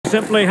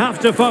simply have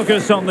to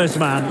focus on this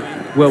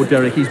man. Well,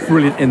 Derek, he's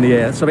brilliant in the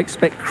air, so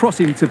expect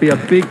crossing to be a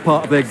big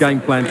part of their game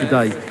plan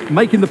today.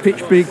 Making the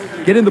pitch big,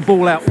 getting the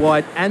ball out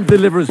wide, and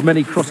deliver as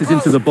many crosses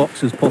into the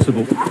box as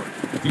possible.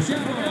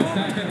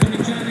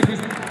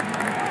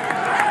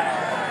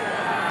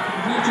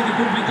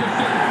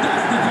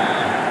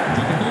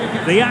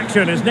 The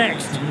action is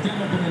next.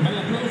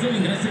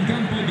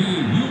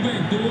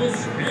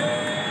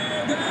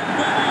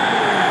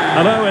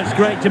 Hello, it's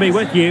great to be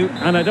with you,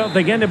 and I don't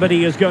think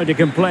anybody is going to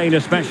complain,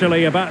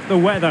 especially about the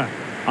weather.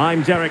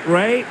 I'm Derek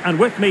Ray, and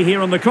with me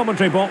here on the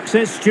commentary box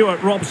is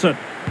Stuart Robson.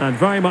 And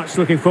very much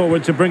looking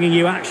forward to bringing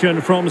you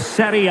action from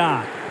Serie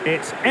A.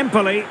 It's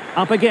Empoli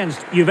up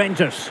against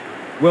Juventus.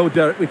 Well,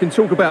 Derek, we can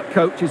talk about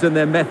coaches and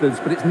their methods,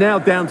 but it's now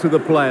down to the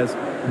players.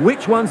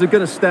 Which ones are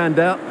going to stand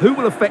out, who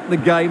will affect the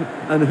game,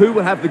 and who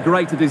will have the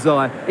greater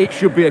desire? It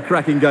should be a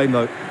cracking game,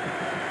 though.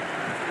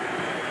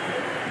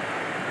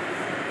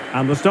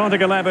 And the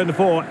starting 11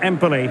 for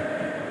Empoli.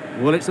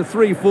 Well, it's a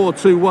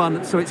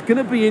 3-4-2-1, so it's going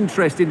to be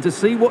interesting to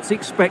see what's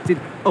expected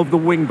of the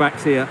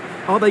wing-backs here.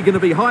 Are they going to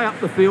be high up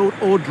the field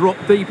or drop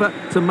deeper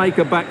to make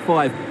a back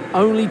five?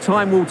 Only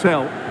time will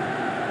tell.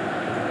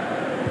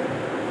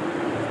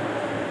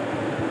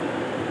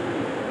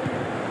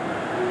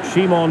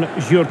 Szymon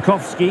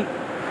Żurkowski.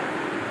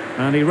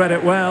 And he read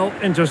it well,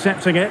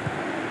 intercepting it.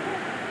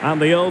 And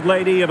the old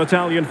lady of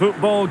Italian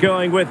football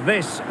going with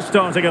this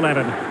starting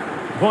 11.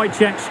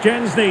 Wojciech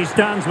Szczęsny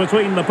stands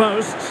between the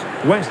posts.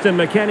 Weston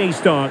McKennie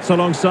starts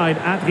alongside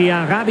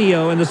Adrien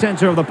Rabiot in the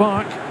centre of the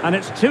park. And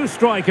it's two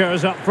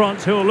strikers up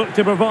front who will look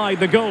to provide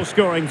the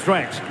goal-scoring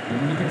threat.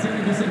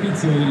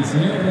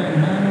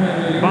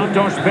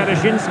 Bartosz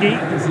Berezinski.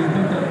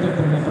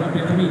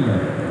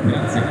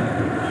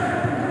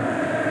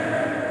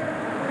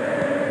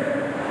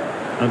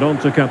 And on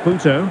to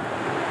Caputo.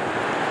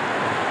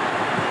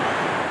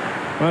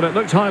 Well, it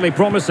looked highly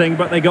promising,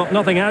 but they got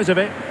nothing out of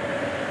it.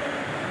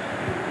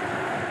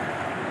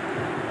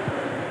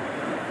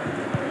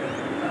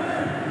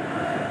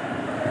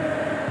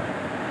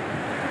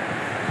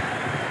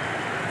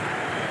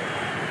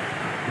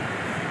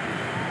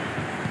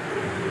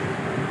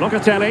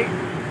 Locatelli.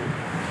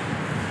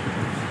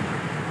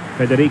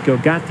 Federico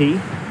Gatti.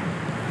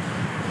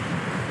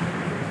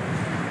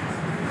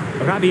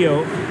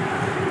 Rabiot.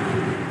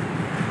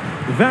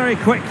 Very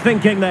quick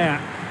thinking there.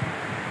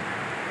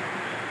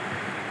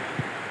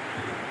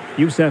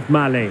 Youssef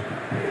Mali.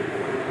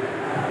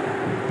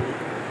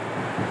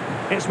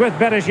 It's with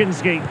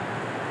Berezinski.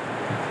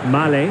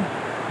 Mali.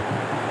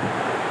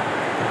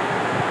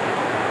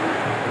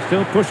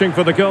 Still pushing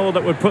for the goal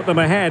that would put them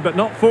ahead, but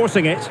not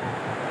forcing it.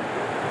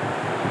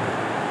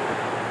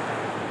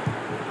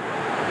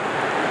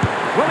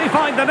 Will he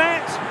find the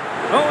net?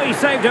 Oh, he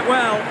saved it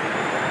well.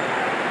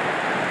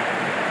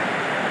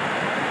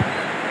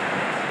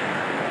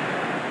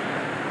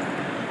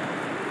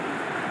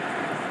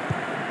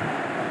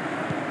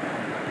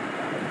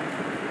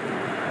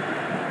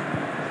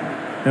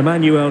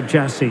 Emmanuel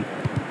Jassi.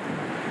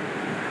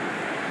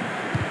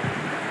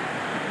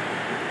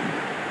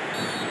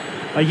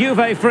 A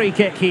Juve free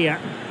kick here.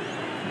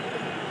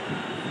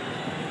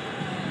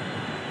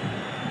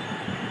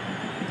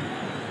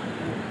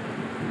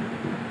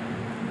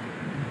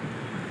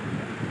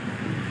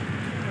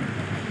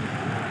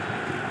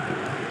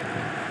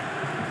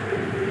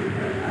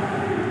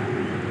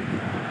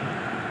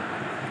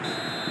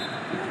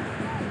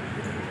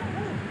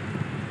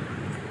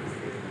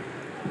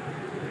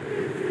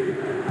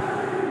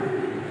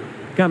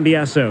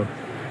 Cambiasso.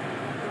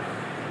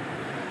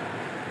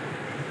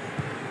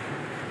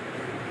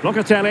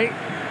 Locatelli.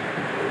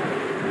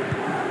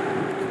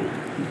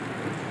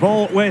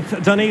 Ball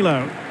with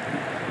Danilo.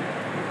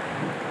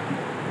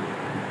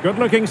 Good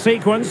looking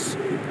sequence.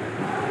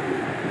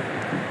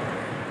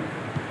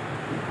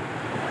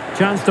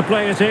 Chance to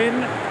play it in.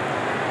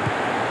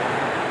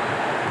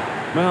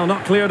 Well,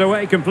 not cleared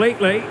away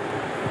completely.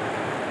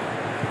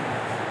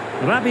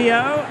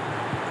 Rabiot.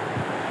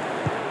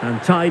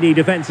 And tidy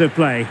defensive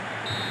play.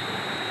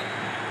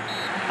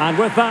 And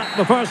with that,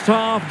 the first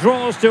half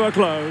draws to a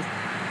close.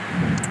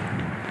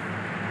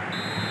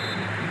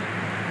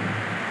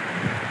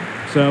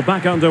 So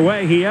back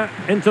underway here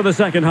into the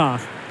second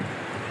half.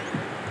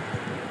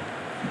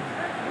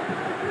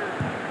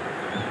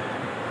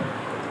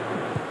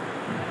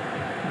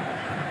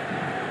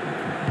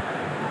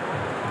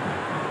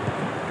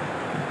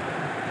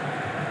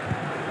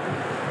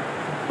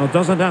 Well,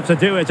 doesn't have to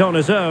do it on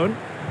his own.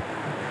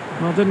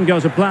 Well, didn't go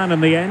to plan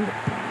in the end.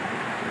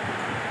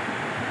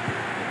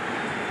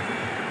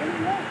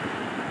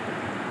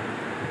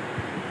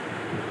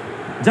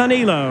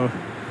 Danilo.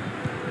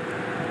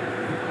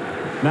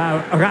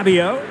 Now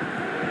Rabiot.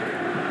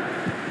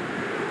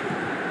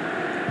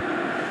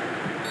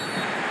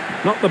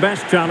 Not the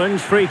best challenge,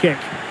 free kick.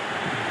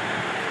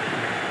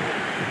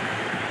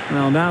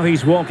 Well, now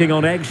he's walking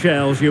on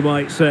eggshells, you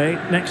might say.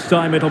 Next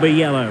time it'll be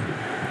yellow.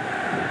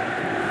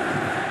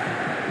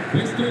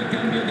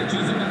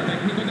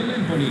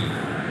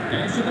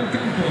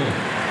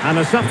 And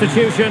a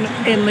substitution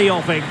in the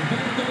offing.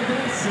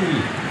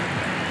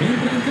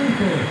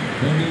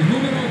 con il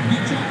numero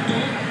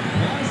 18,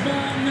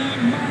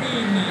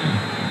 Marin.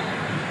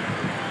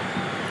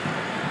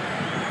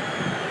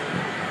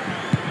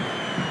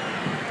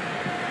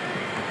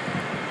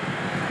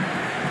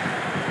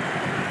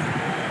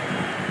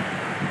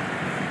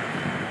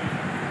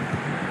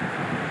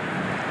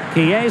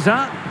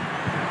 Chiesa.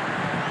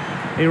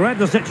 He read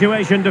the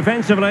situation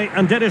defensively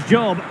and did his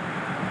job.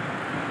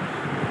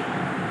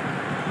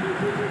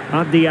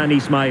 Addian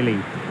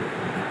Ismaili.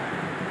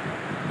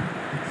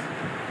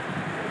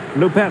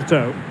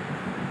 Luperto.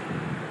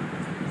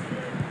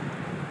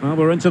 Well,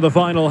 we're into the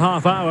final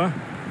half hour.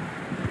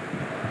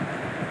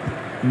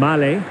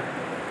 Mali.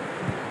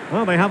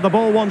 Well, they have the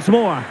ball once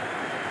more.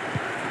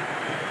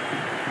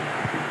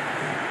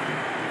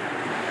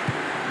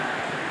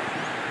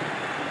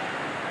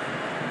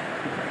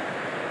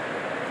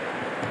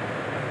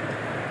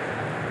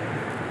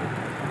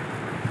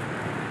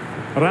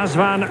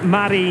 Razvan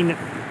Marin.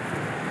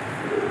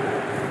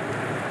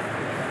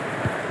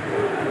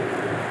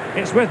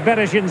 It's with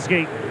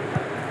Berezinski.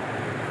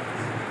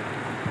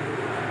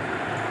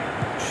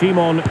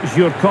 Szymon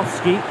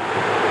Żurkowski.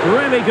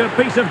 Really good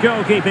piece of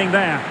goalkeeping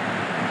there.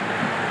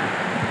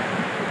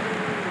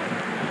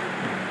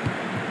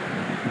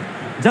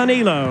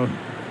 Danilo.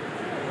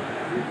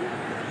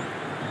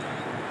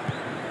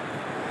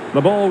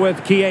 The ball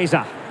with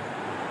Chiesa.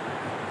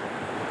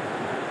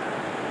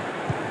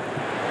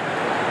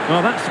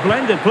 Well, that's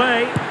splendid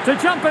play to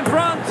jump in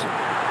front.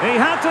 He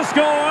had to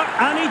score,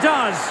 and he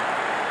does.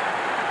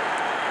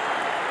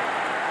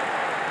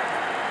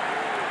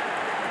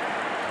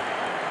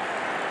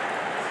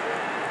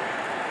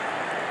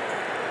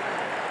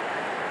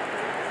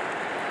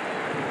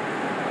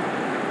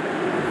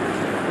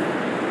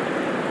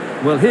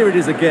 Well, here it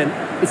is again.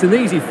 It's an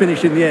easy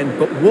finish in the end,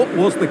 but what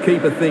was the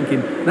keeper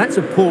thinking? That's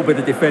a poor bit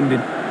of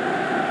defending.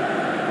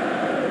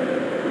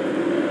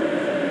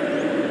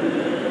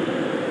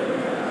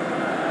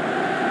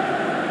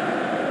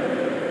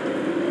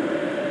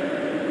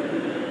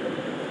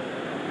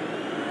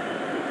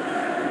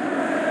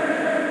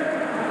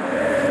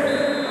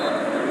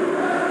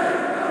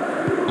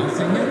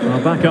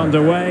 Well, back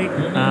underway,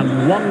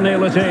 and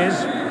 1-0 it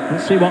is.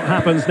 Let's see what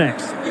happens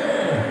next.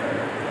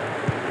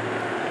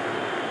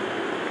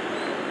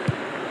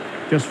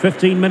 Just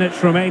 15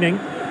 minutes remaining.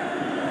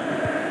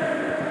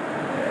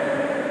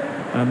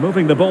 And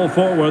moving the ball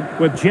forward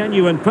with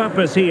genuine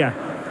purpose here.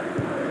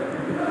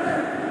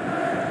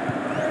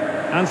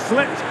 And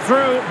slipped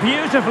through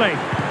beautifully.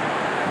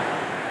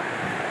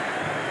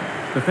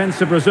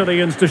 Defensive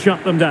Brazilians to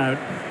shut them down.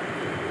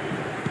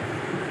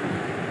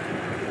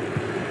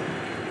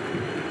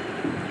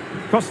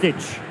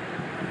 Kostic.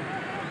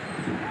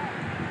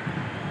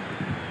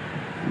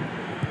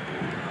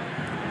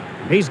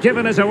 He's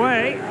given it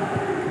away.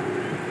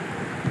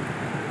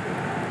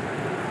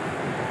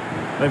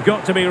 They've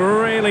got to be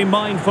really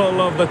mindful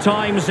of the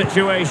time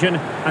situation,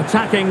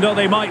 attacking though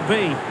they might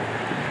be.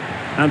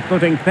 And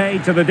putting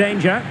paid to the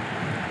danger.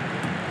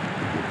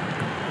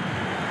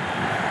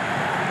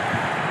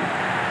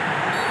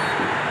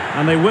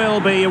 And they will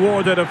be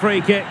awarded a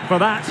free kick for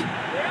that.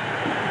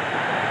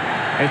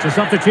 It's a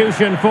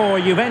substitution for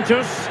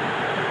Juventus.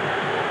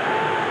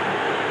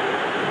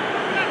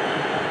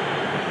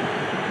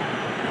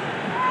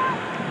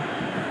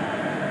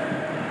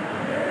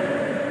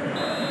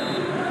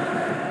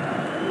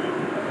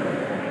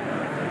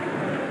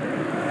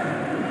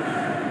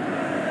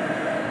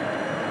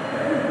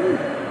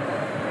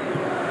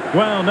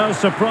 Well, no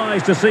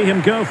surprise to see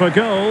him go for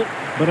goal,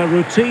 but a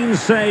routine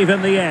save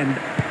in the end.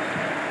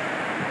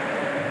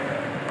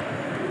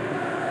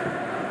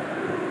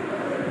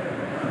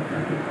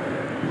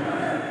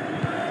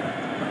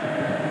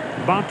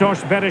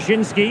 Bartosz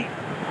Berezinski.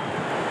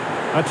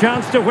 A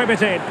chance to whip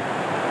it in.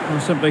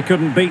 Well, simply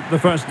couldn't beat the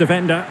first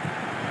defender.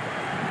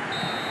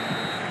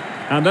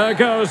 And there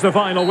goes the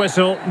final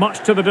whistle,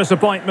 much to the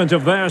disappointment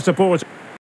of their support.